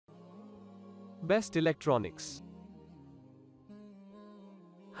Best electronics.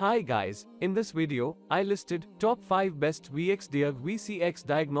 Hi guys, in this video, I listed top 5 best VXDIAG VCX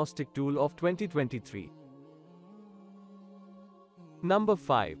Diagnostic tool of 2023. Number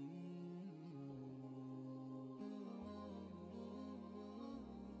 5.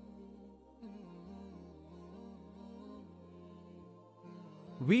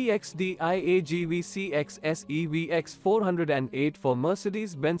 VXDIAG VCX SEVX 408 for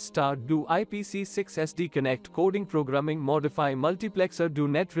Mercedes-Benz Star DoIP C6SD Connect Coding Programming Modify Multiplexer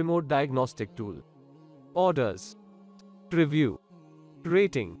DoNet Remote Diagnostic Tool. Orders. Review.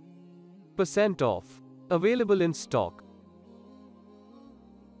 Rating. % off. Available in stock.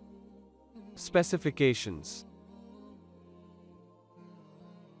 Specifications.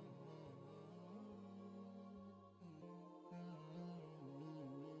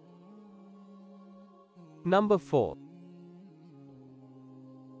 Number 4.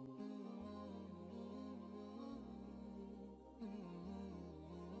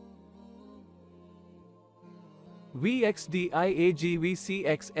 VXDIAG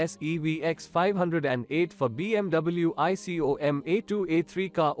VCX SEVX 508 for BMW ICOM A2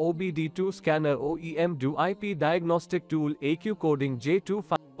 A3 car OBD2 scanner OEM DoIP diagnostic tool AQ coding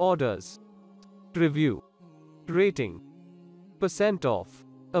J25. Orders. Review. Rating. % off.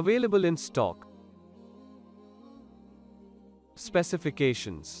 Available in stock.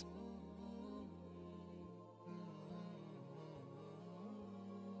 Specifications.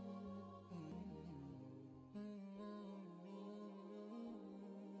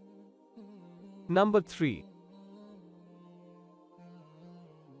 Number 3.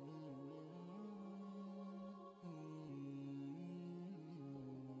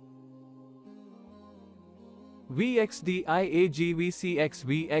 VXDIAG VCX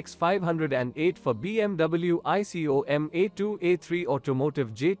VX 508 for BMW ICOM A2 A3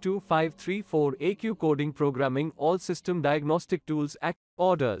 Automotive J2534 AQ coding programming all system diagnostic tools.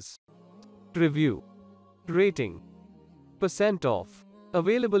 Orders. Review. Rating. % off.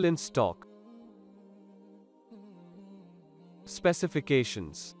 Available in stock.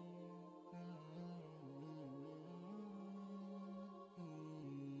 Specifications.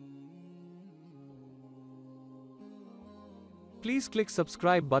 Please click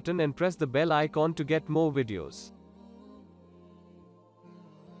subscribe button and press the bell icon to get more videos.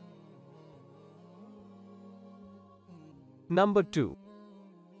 Number 2.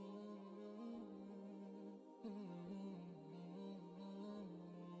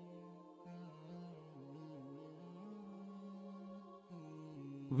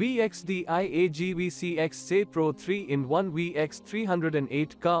 VXDIAG VCX SE Pro 3-in-1 VX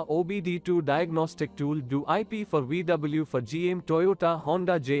 308 car OBD2 diagnostic tool DoIP for VW for GM Toyota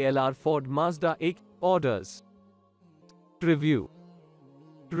Honda JLR Ford Mazda AQ. Orders. Review.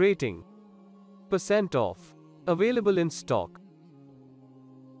 Rating. % off. Available in stock.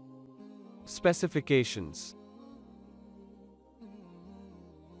 Specifications.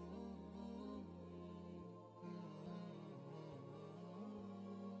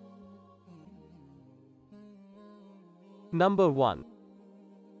 Number 1.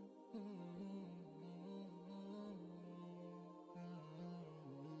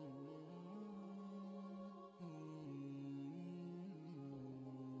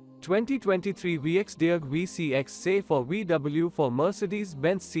 (2023) VXDIAG VCX SE for VW for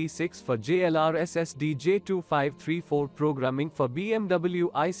Mercedes-Benz C6 for JLR SSD J2534 programming for BMW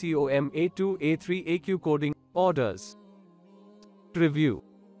ICOM A2 A3 AQ coding. Orders. Review.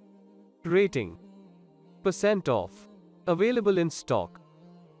 Rating. % off. Available in stock.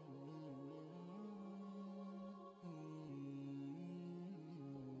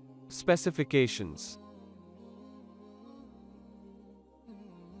 Specifications.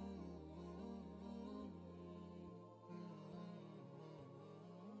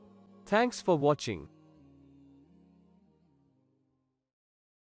 Thanks for watching.